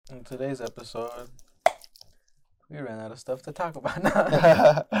In today's episode, we ran out of stuff to talk about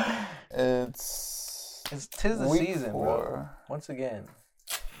now. Tis the week season, 4. bro. Once again,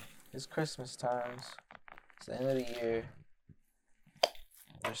 it's Christmas times. It's the end of the year.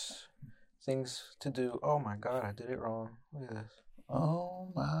 There's things to do. Oh my God, I did it wrong. Look at this.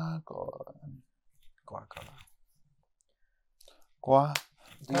 Oh my God. Guacala. Guac.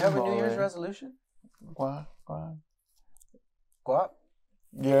 Do you have a New Year's resolution? Guac. Guac. Guap?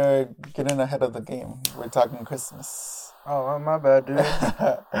 You're getting ahead of the game. We're talking Christmas. Oh, my bad, dude.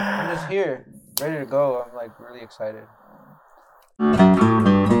 I'm just here, ready to go. I'm like really excited.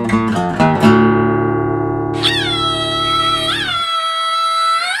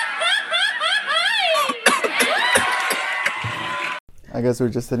 I guess we're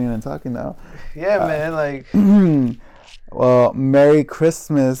just sitting and talking now. Yeah, man. Like, well, Merry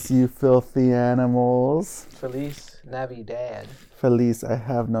Christmas, you filthy animals. Feliz Navidad. Feliz, I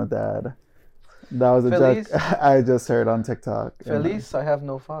have no dad. That was a Feliz? joke I just heard on TikTok. Feliz, I have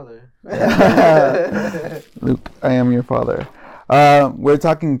no father. Luke, I am your father. We're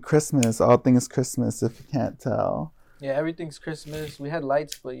talking Christmas, all things Christmas, if you can't tell. Yeah, everything's Christmas. We had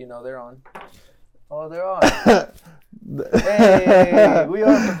lights, but they're on. Oh, they're on. Hey, we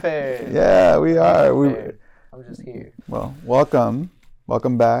are prepared. Yeah, we are. I'm just here. Well, welcome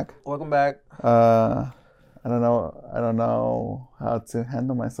back. Welcome back. I don't know how to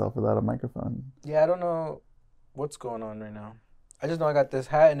handle myself without a microphone. Yeah, I don't know what's going on right now. I just know I got this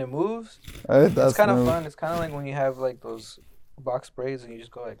hat and it moves. It's kind of fun. It's kind of like when you have like those box braids and you just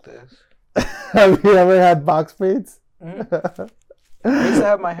go like this. Have you ever had box braids? Mm-hmm. I used to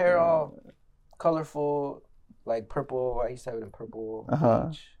have my hair all colorful, like purple. I used to have it in purple,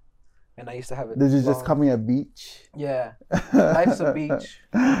 beach. And I used to have it. Did you just call me a beach? Yeah. Life's a beach.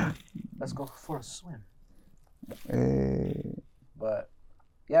 Let's go for a swim. Hey. But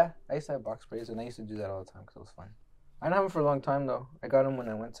yeah, I used to have box braids, and I used to do that all the time because it was fun. I didn't have them for a long time though. I got them when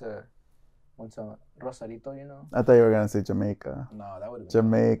I went to Rosarito, you know. I thought you were gonna say Jamaica. No, that would have been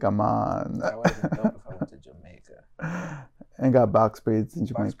Jamaica, man. That would have been dope if I went to Jamaica. And got box braids in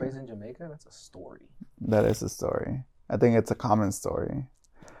Jamaica. Box braids in Jamaica? That's a story. That is a story. I think it's a common story.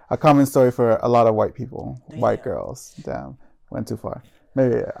 A common story for a lot of white people, white girls. Damn, went too far.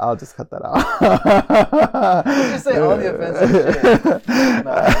 Maybe I'll just cut that out. You just say all the offensive shit.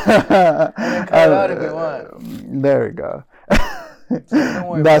 Nah. And then cut it out if you want. There we go. So don't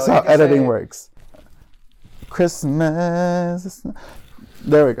worry, That's bro. how editing works. Christmas.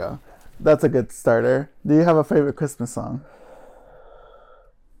 There we go. That's a good starter. Do you have a favorite Christmas song?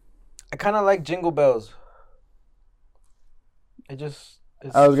 I kind of like Jingle Bells.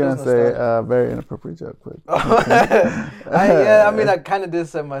 I was going to say a very inappropriate joke, but... I kind of did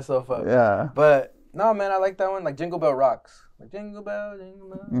set myself up. Yeah. But, no, man, I like that one. Like, Jingle Bell rocks. Like, Jingle Bell, Jingle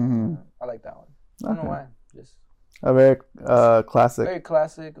Bell. Mm-hmm. I like that one. I don't know why. Just a very classic. Very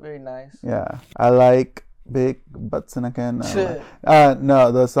classic, very nice. Yeah. I like Big Butts in a Can.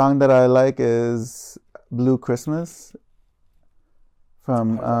 No, the song that I like is Blue Christmas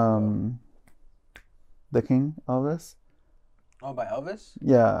from The King, Elvis. Oh, by Elvis?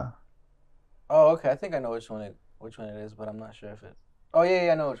 Yeah. Oh, okay. I think I know which one it is, but I'm not sure if it. Oh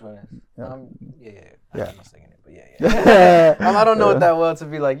yeah, I know which one it is. Yeah. I'm not singing it, but yeah. I don't know it that well to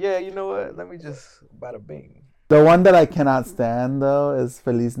be like, yeah, you know what? Let me just bada bing. The one that I cannot stand though is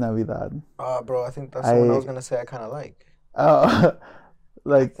Feliz Navidad. Bro, I think that's the one I was gonna say I kind of like. Oh,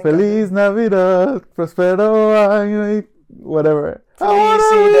 like Feliz Navidad, Prospero Año, whatever. I wanna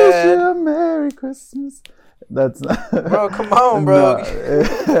wish you a Merry Christmas. That's not... Bro, come on, bro. No.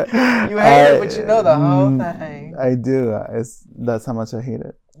 You hate it, but you know the whole thing. I do. That's how much I hate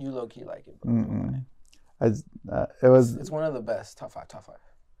it. You low key like it, bro. It's one of the best. Top five.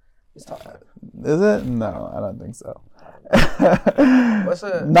 It's top 5. Is it? No, I don't think so. What's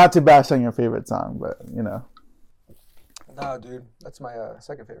not to bash on your favorite song, but you know. No, dude, that's my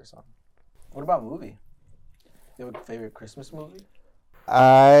second favorite song. What about movie? You have a favorite Christmas movie?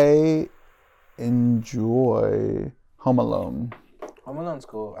 I enjoy Home Alone. Home Alone's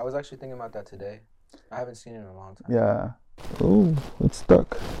cool. I was actually thinking about that today. I haven't seen it in a long time. Yeah. Oh, it's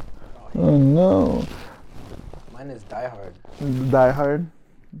stuck. Oh no. Mine is Die Hard. Die Hard?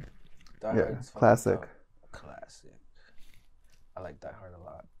 Die Hard is classic. Classic. I like Die Hard a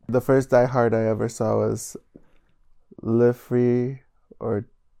lot. The first Die Hard I ever saw was Live Free or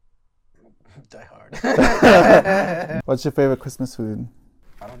Die Hard. What's your favorite Christmas food?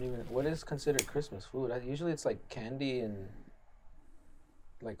 What is considered Christmas food? Usually it's like candy and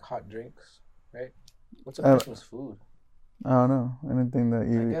like hot drinks, right? What's a Christmas food? I don't know. Anything that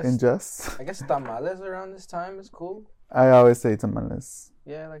you ingest? I guess tamales around this time is cool. I always say tamales.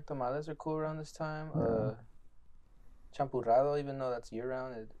 Yeah, like tamales are cool around this time. Yeah. Champurrado, even though that's year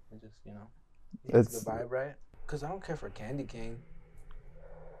round, it just, it's the vibe, right? Because I don't care for candy cane.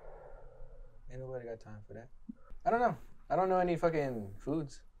 Ain't nobody got time for that. I don't know. I don't know any fucking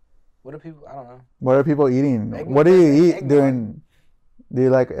foods. What do people, I don't know. What are people eating? Eggnog, what do you eat eggnog. during, do you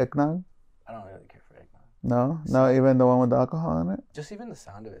like eggnog? I don't really care for eggnog. No? Not even the one with the alcohol in it? Just even the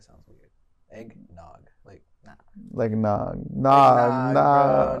sound of it sounds weird. Eggnog. Like, nah. Like nog. Nog, Nog.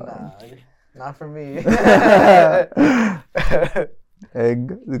 bro, nog. Not for me.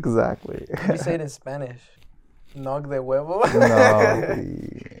 Egg, exactly. You say it in Spanish. Nog de huevo? No.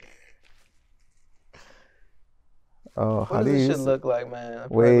 Oh, what how does do this you shit look like, man? I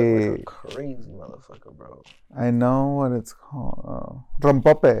Wait. look like a crazy motherfucker, bro. I know what it's called.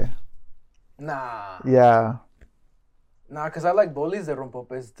 Rompope. Nah. Yeah. Nah, because I like bolis de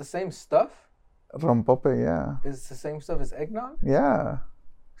rompope. It's the same stuff? Rompope, yeah. It's the same stuff as eggnog? Yeah.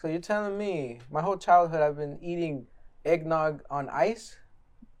 So you're telling me my whole childhood I've been eating eggnog on ice?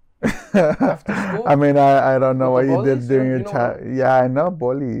 After school? I mean, I don't know what you did during your child. Yeah, I know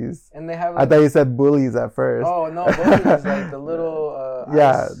bullies. And they have. I thought you said bullies at first. Oh no, bullies is like the little.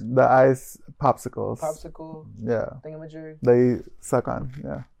 Yeah, ice the ice popsicles. popsicle. Yeah. Thingamajig. They suck on.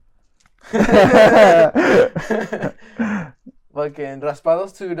 Yeah. Fucking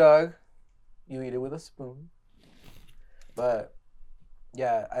raspados too, dog. You eat it with a spoon. But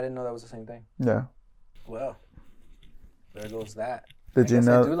yeah, I didn't know that was the same thing. Yeah. Well, there goes that. Did you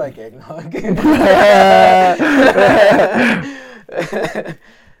know? I do like eggnog.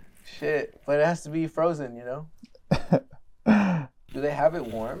 Shit, but it has to be frozen, you know? Do they have it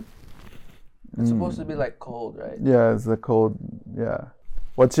warm? It's supposed to be like cold, right? Yeah, it's the cold. Yeah.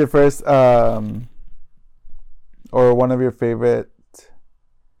 What's your first or one of your favorite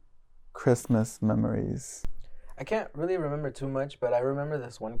Christmas memories? I can't really remember too much, but I remember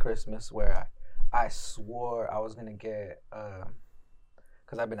this one Christmas where I swore I was gonna get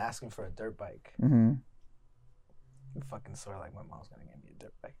because I've been asking for a dirt bike. Mm-hmm. I fucking swore like my mom's gonna get me a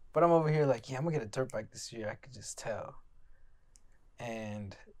dirt bike. But I'm over here like, yeah, I'm gonna get a dirt bike this year. I could just tell.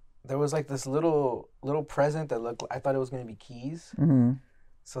 And there was like this little present that looked. I thought it was gonna be keys. Mm-hmm.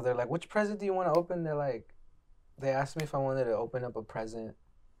 So they're like, which present do you want to open? They asked me if I wanted to open up a present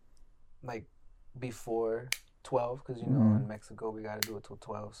like before 12, because in Mexico we gotta do it till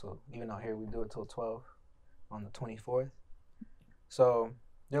 12. So even out here we do it till 12 on the 24th. So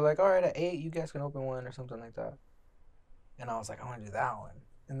they're like, all right, at 8 you guys can open one or something like that. And I was like, I want to do that one.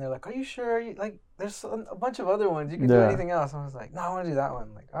 And they're like, are you sure? There's a bunch of other ones. You can do anything else. I was like, no, I want to do that one.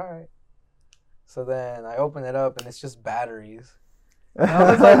 I'm like, all right. So then I open it up and it's just batteries. And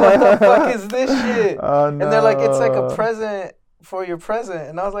I was like, what the fuck is this shit? Oh, no. And they're like, it's like a present for your present.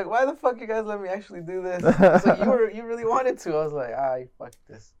 And I was like, why the fuck you guys let me actually do this? It's like, you really wanted to. I was like, fuck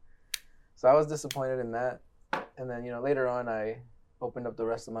this. So I was disappointed in that. And then, later on I opened up the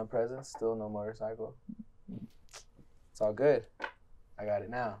rest of my presents. Still no motorcycle. It's all good. I got it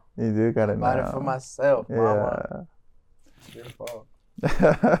now. You do got it now. I bought it for myself, mama. It's your fault.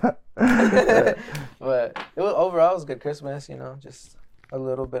 But overall it was a good Christmas, just a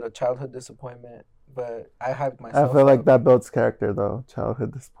little bit of childhood disappointment. But I hyped myself. I feel like that builds character though.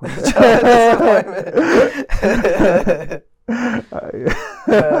 Childhood disappointment.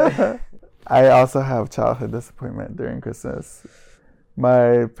 I also have childhood disappointment during Christmas.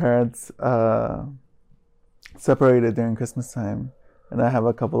 My parents separated during Christmas time, and I have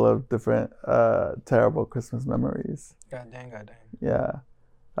a couple of different terrible Christmas memories. God dang. Yeah.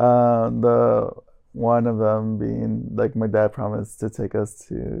 The one of them being like my dad promised to take us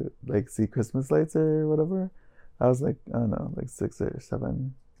to like see Christmas lights or whatever. I was like, I don't know, like 6 or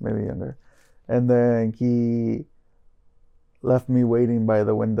 7, maybe younger. And then he left me waiting by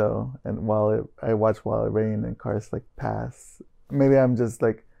the window, and I watched while it rained and cars like pass. Maybe I'm just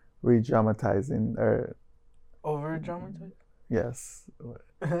like re-dramatizing or over dramatizing. Yes,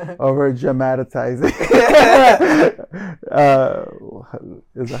 over dramatizing. Is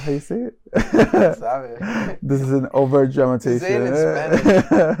that how you say it? This is an over dramatization. Say it in Spanish.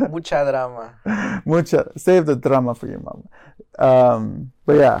 Mucha drama. Save the drama for your mom.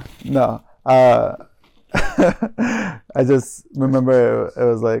 But yeah, no. I just remember it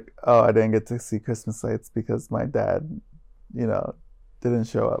was like, oh, I didn't get to see Christmas lights because my dad, didn't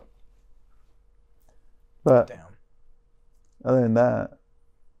show up. But damn. Other than that,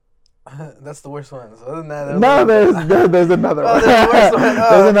 that's the worst one. So other than that, there's another one. There's the worst one.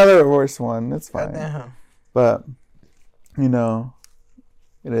 There's another worse one. It's fine. Goddamn. But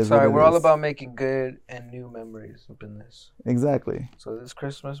it is. Sorry, we're all about making good and new memories up in this. Exactly. So this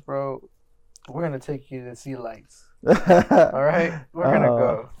Christmas, bro, we're gonna take you to see lights. All right, we're gonna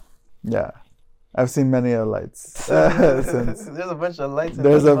go. Yeah, I've seen many lights since. There's a bunch of lights.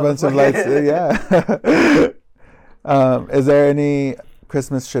 There's a bunch of lights. Yeah. Is there any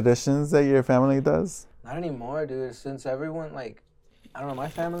Christmas traditions that your family does? Not anymore, dude. Since everyone I don't know, my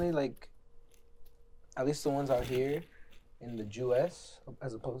family at least the ones out here in the U.S.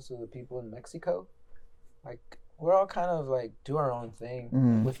 as opposed to the people in Mexico, we're all kind of do our own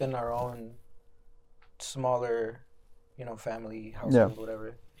thing within our own smaller, family household,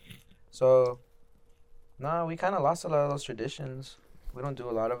 whatever. So, no, we kind of lost a lot of those traditions. We don't do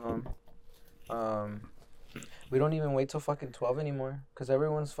a lot of them. We don't even wait till fucking 12 anymore because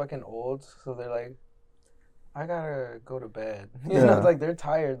everyone's fucking old. So they're like, I gotta go to bed. You know, they're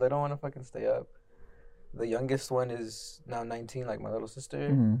tired. They don't want to fucking stay up. The youngest one is now 19, like my little sister.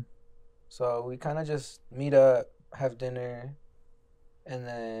 Mm-hmm. So we kind of just meet up, have dinner, and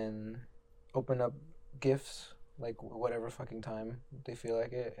then open up gifts, whatever fucking time they feel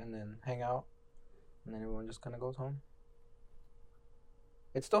like it, and then hang out. And then everyone just kind of goes home.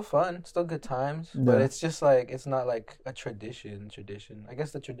 It's still fun, still good times, but it's just it's not like a tradition. I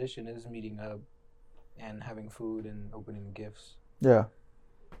guess the tradition is meeting up and having food and opening gifts. Yeah.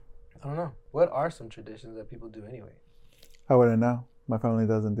 I don't know. What are some traditions that people do anyway? I wouldn't know. My family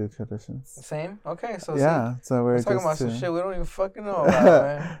doesn't do traditions. Same? Okay, so so we're talking about some shit we don't even fucking know about,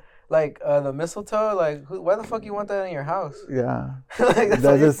 man. The mistletoe, why the fuck you want that in your house? Yeah. That's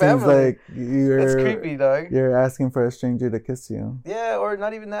that just seems like that's creepy, dog. You're asking for a stranger to kiss you. Yeah, or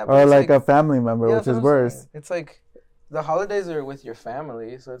not even that. Or a family member, which is worse. It's the holidays are with your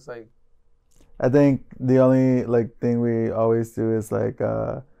family, so it's I think the only thing we always do is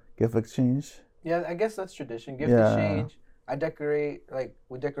gift exchange. Yeah, I guess that's tradition. Gift exchange. I decorate,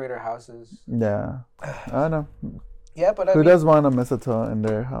 we decorate our houses. Yeah. I don't know. Yeah, but who does want a mistletoe in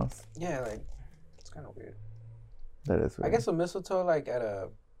their house? Yeah, it's kind of weird. That is weird. I guess a mistletoe, at a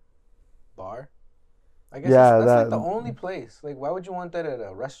bar. I guess that's the only place. Why would you want that at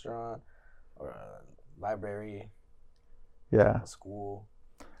a restaurant or a library? Yeah. A school.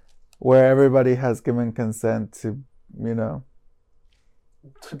 Where everybody has given consent to,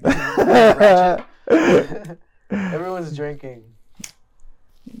 Everyone's drinking.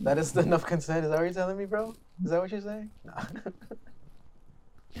 That is enough consent. Is that what you're telling me, bro? Is that what you're saying? Nah.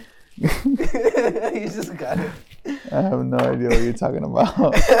 You just got it. I have no idea what you're talking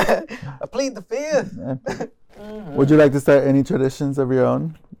about. I plead the fifth. Mm-hmm. Would you like to start any traditions of your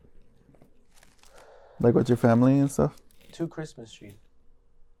own? With your family and stuff? 2 Christmas trees.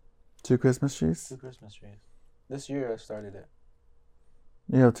 2 Christmas trees? 2 Christmas trees. This year I started it.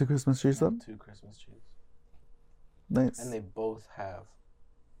 You have 2 Christmas trees up? 2 Christmas trees. Nice. And they both have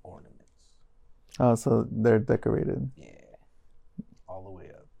ornaments. Oh, so they're decorated. Yeah. All the way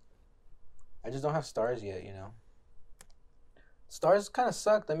up. I just don't have stars yet, Stars kind of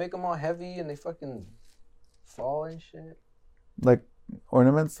suck. They make them all heavy and they fucking fall and shit.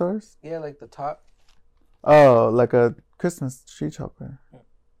 Ornament stars? Yeah, the top. Oh, like a Christmas tree topper.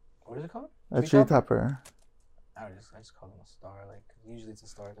 What is it called? A tree topper. I just call them a star. Usually it's a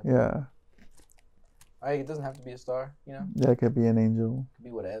star. Yeah. It doesn't have to be a star, Yeah, it could be an angel. It could be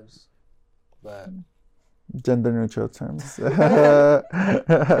whatevs. But gender neutral terms. It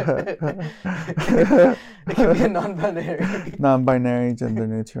could be a non-binary. Non-binary, gender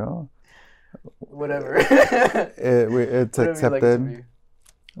neutral. Whatever. It's Whatever accepted.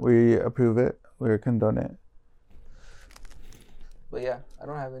 We approve it. We condone it. But yeah, I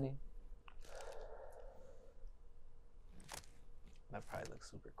don't have any. That probably looks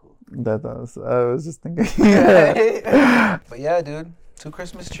super cool. That does. I was just thinking. But yeah, dude. 2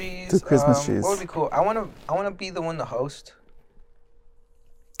 Christmas trees. 2 Christmas trees. What would be cool? I wanna be the one to host.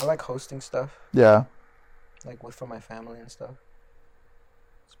 I like hosting stuff. Yeah. For my family and stuff.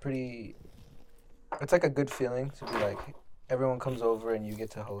 It's a good feeling to be everyone comes over and you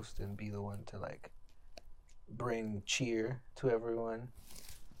get to host and be the one to bring cheer to everyone.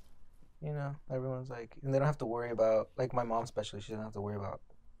 Everyone's and they don't have to worry about, my mom especially, she doesn't have to worry about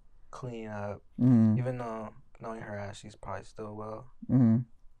cleaning up. Mm-hmm. Even though, knowing her ass, she's probably still will. Mm-hmm.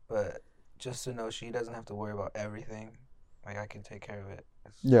 But just to know she doesn't have to worry about everything. I can take care of it.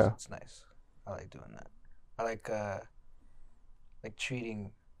 It's nice. I like doing that. I like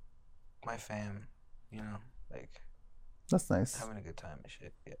treating my fam, That's nice. Having a good time and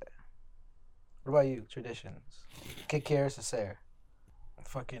shit, yeah. What about you? Traditions? ¿Qué quieres hacer?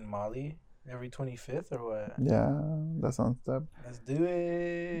 Fucking Molly every 25th or what? Yeah, that sounds dope. Let's do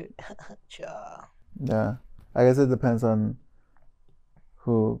it. Cha. Yeah, I guess it depends on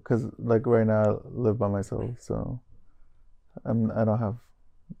who, cause right now I live by myself, so I don't have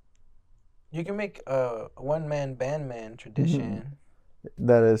You can make a one-man bandman tradition.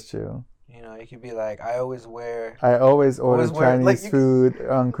 That is true. You know, you could be like, I always order Chinese food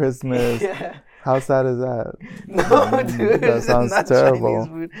on Christmas. Yeah. How sad is that? No, dude. That sounds not terrible.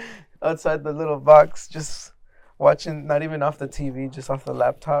 Chinese food. Outside the little box, just watching, not even off the TV, just off the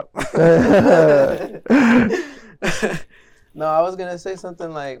laptop. No, I was gonna say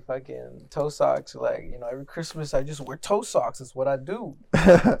something like fucking toe socks. Like, you know, every Christmas I just wear toe socks. It's what I do.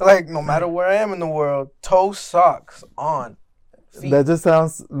 Like, no matter where I am in the world, toe socks on. Feet. That just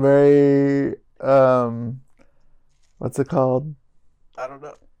sounds very what's it called? I don't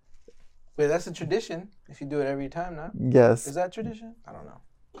know. But that's a tradition. If you do it every time now. Yes. Is that tradition? I don't know.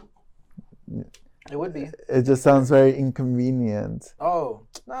 It would be. It just sounds very inconvenient. Oh.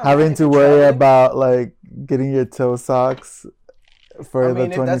 No, having to worry about like getting your toe socks for the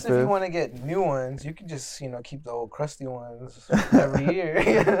 25th. If that's if you want to get new ones, you can just, you know, keep the old crusty ones every year,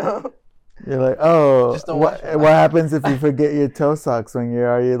 you know? You're like, oh, what happens if you forget your toe socks one year?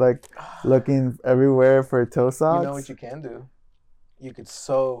 Are you like looking everywhere for toe socks? You know what you can do? You could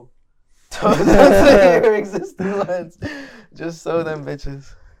sew toe socks to your existing ones. Just sew them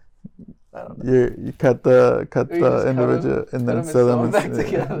bitches. I don't know. You cut the individual and then sew them back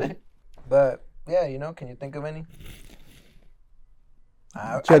together. But yeah, you know, can you think of any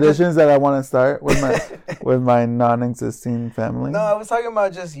traditions that I want to start with my non-existing family? No, I was talking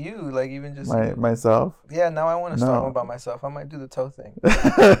about just you, like even just myself. Yeah, now I want to start one about myself. I might do the toe thing.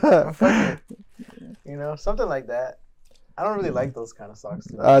 Fuck it. You know, something like that. I don't really like those kind of socks.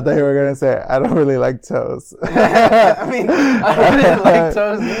 I thought you were gonna say I don't really like toes. I mean, I don't really like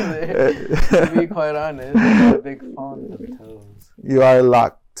toes either. To be quite honest, I'm not a big fan of toes. You are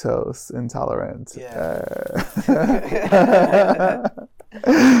lactose intolerant. Yeah.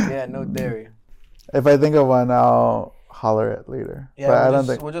 Yeah, no dairy. If I think of one, I'll holler it later. Yeah,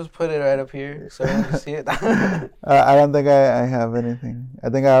 but we'll just put it right up here so you can see it. I don't think I have anything. I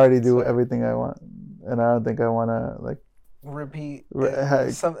think I already do everything I want, and I don't think I want to like repeat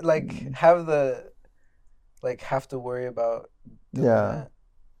some have to worry about doing that.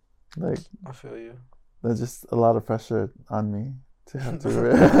 Like I feel you. There's just a lot of pressure on me to have to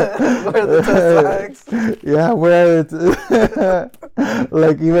wear the toe socks. Yeah, wear it.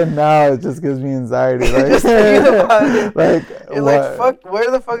 Like even now, it just gives me anxiety. Like, just thinking about it. Like, you're like, fuck. Where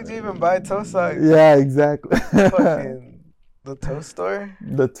the fuck do you even buy toe socks? Yeah, exactly. Fucking the toe store.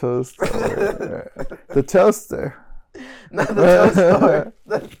 The toe store. The toaster. Not the toe store.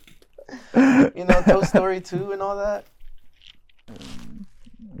 You know, Toe Story 2 and all that?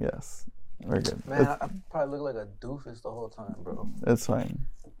 Yes. We're good. Man, I probably look like a doofus the whole time, bro. It's fine.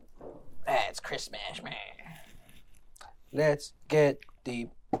 It's Christmas, man. Let's get deep.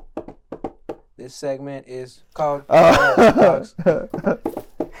 This segment is called Dogs.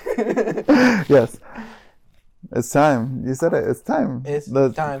 Yes. It's time. You said it. It's time. It's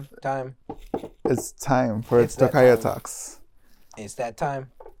time. It's time for Tokaya Talks. It's that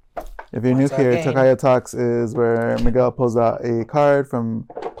time. If you're new here, Tokaya Talks is where Miguel pulls out a card from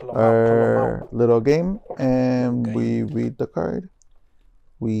our little game, and we read the card.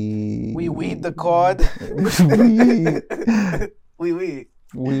 We weed the card. We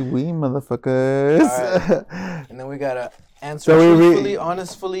motherfuckers. Right. And then we gotta answer truthfully,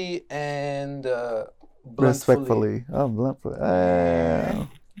 honestly, and respectfully. Oh, bluntly.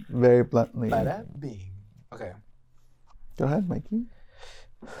 Very bluntly. By that being. Okay. Go ahead, Mikey.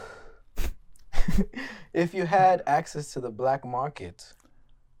 If you had access to the black market,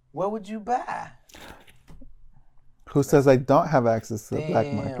 what would you buy? Who says I don't have access to the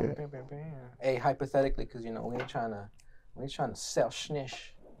black market? Hey, hypothetically, because you know we ain't trying to sell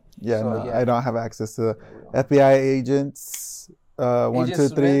schnish. Yeah, so, I don't have access to the FBI agents. 1, 2,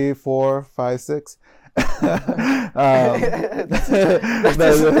 3, 4, 5, 6. That's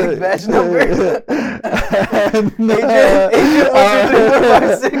his badge number. Agent 1, 2, 3, 4,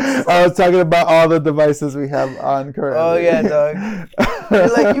 5, 6. I was talking about all the devices we have on currently. Oh yeah, dog. You're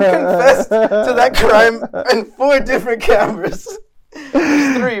like, you confessed to that crime in 4 different cameras.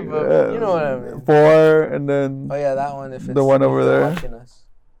 There's 3, but you know what I mean. 4, and then that one. If it's the one over there. Watching us.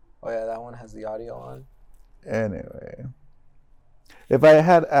 Oh yeah, that one has the audio on. Anyway. If I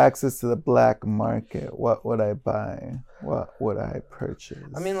had access to the black market, what would I buy? What would I purchase?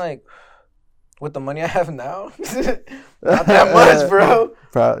 I mean, like, with the money I have now, not that much, bro.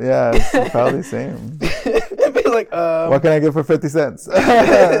 Yeah, it's probably same. It'd be like, what can I get for 50 cents?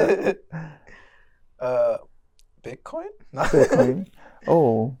 Bitcoin? Bitcoin.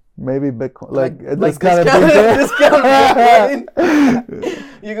 Oh, maybe Bitcoin. Like this kind of Bitcoin.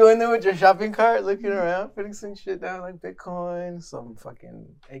 You go in there with your shopping cart, looking around, putting some shit down like Bitcoin, some fucking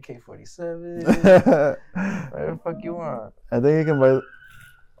AK-47, whatever the fuck you want. I think you can buy.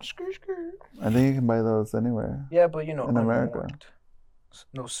 Skirt. I think you can buy those anywhere. Yeah, but in America,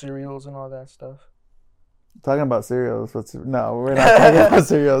 no cereals and all that stuff. Talking about cereals. No, we're not talking about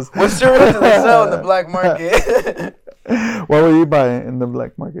cereals. What cereals do they sell in the black market? What would you buy in the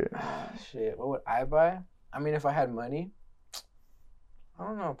black market? Shit, what would I buy? I mean, if I had money, I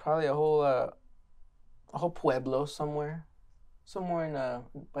don't know, probably a whole pueblo somewhere in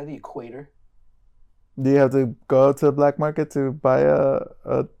by the equator. Do you have to go to the black market to buy a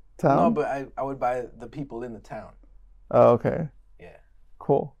town? No, but I would buy the people in the town. Oh, okay. Yeah.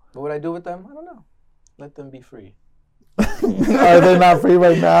 Cool. What would I do with them? I don't know. Let them be free. Are they not free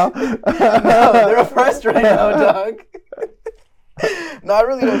right now? No, they're oppressed right now, dog. No, I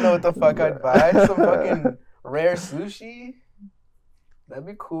really don't know what the fuck I'd buy. Some fucking rare sushi? That'd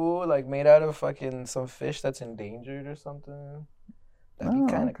be cool. Like made out of fucking some fish that's endangered or something. That'd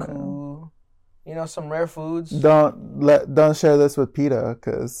be kind of cool. Some rare foods. Don't share this with PETA,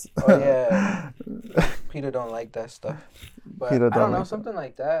 cause. Oh yeah, PETA don't like that stuff. But I don't know, something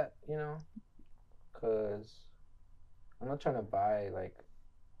like that. Cause I'm not trying to buy like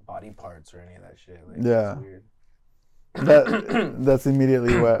body parts or any of that shit. Like, yeah. It's weird. That's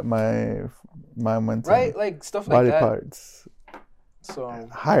immediately what my mind went to. Right, like stuff like that. Body parts. So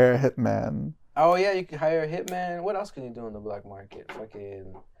hire a hitman. Oh yeah, you can hire a hitman. What else can you do in the black market?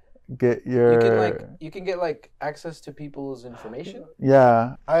 Fucking get your. You can get like access to people's information.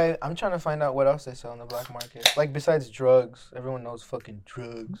 Yeah. I'm trying to find out what else they sell in the black market. Like besides drugs, everyone knows fucking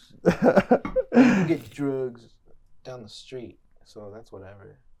drugs. You can get drugs down the street, so that's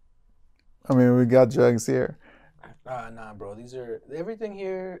whatever. I mean, we got drugs here. Nah, bro. Everything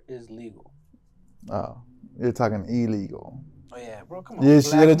here is legal. Oh, you're talking illegal. Oh yeah, bro. Come on. You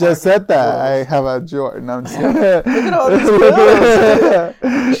should have just said that. I have a Jordan. I'm just Look at all these pills.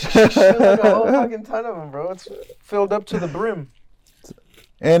 There's like a whole fucking ton of them, bro. It's filled up to the brim.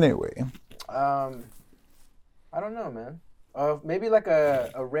 Anyway. I don't know, man. Maybe like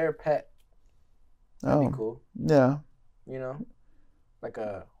a rare pet. That'd be cool. Yeah. Like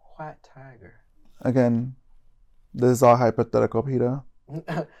a white tiger. Again, this is all hypothetical, PETA.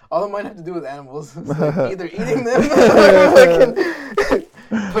 All of mine have to do with animals. Like either eating them or fucking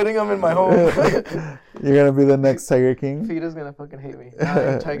putting them in my home. You're gonna be the next Tiger King? PETA's gonna fucking hate me.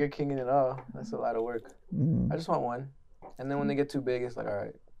 I'm Tiger King in it all. That's a lot of work. Mm. I just want one. And then when they get too big, it's like, all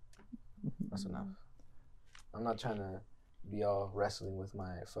right, that's enough. I'm not trying to be all wrestling with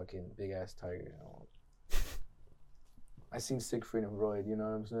my fucking big ass tiger. I seen Siegfried and Roy, you know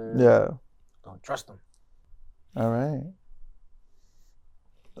what I'm saying? Yeah. Don't trust them. All right.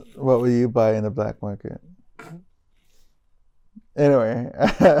 What will you buy in the black market? Anyway.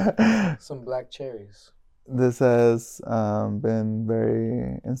 Some black cherries. This has been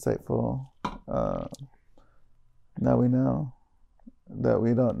very insightful. Now we know that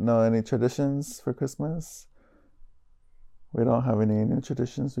we don't know any traditions for Christmas. We don't have any new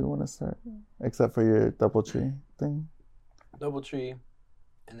traditions we want to start, except for your DoubleTree thing. DoubleTree.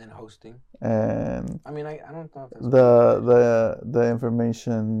 And then hosting. And I mean, I don't know if that's the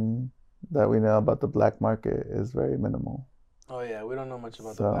information that we know about the black market is very minimal. Oh yeah, we don't know much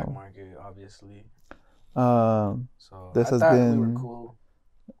about the black market, obviously. So this has been. We were cool.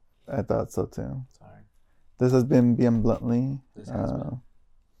 I thought so too. Sorry. This has been Bien Bluntly. This has been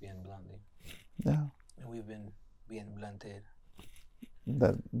Bien Bluntly. Yeah. And we've been bien blunted.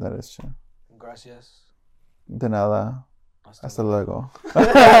 That is true. Gracias. De nada. Hasta luego.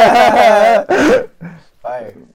 Fire.